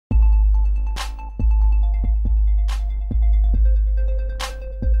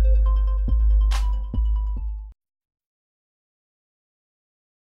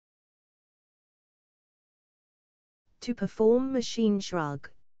To perform machine shrug,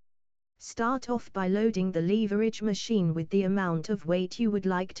 start off by loading the leverage machine with the amount of weight you would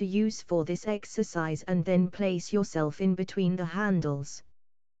like to use for this exercise and then place yourself in between the handles.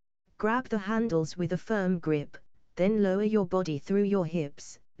 Grab the handles with a firm grip, then lower your body through your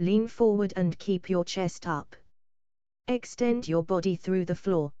hips, lean forward and keep your chest up. Extend your body through the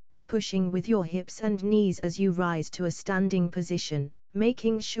floor, pushing with your hips and knees as you rise to a standing position,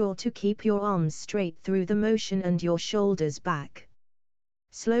 making sure to keep your arms straight through the motion and your shoulders back.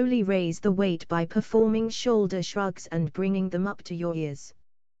 Slowly raise the weight by performing shoulder shrugs and bringing them up to your ears.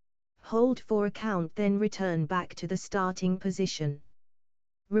 Hold for a count, then return back to the starting position.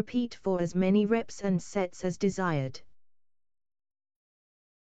 Repeat for as many reps and sets as desired.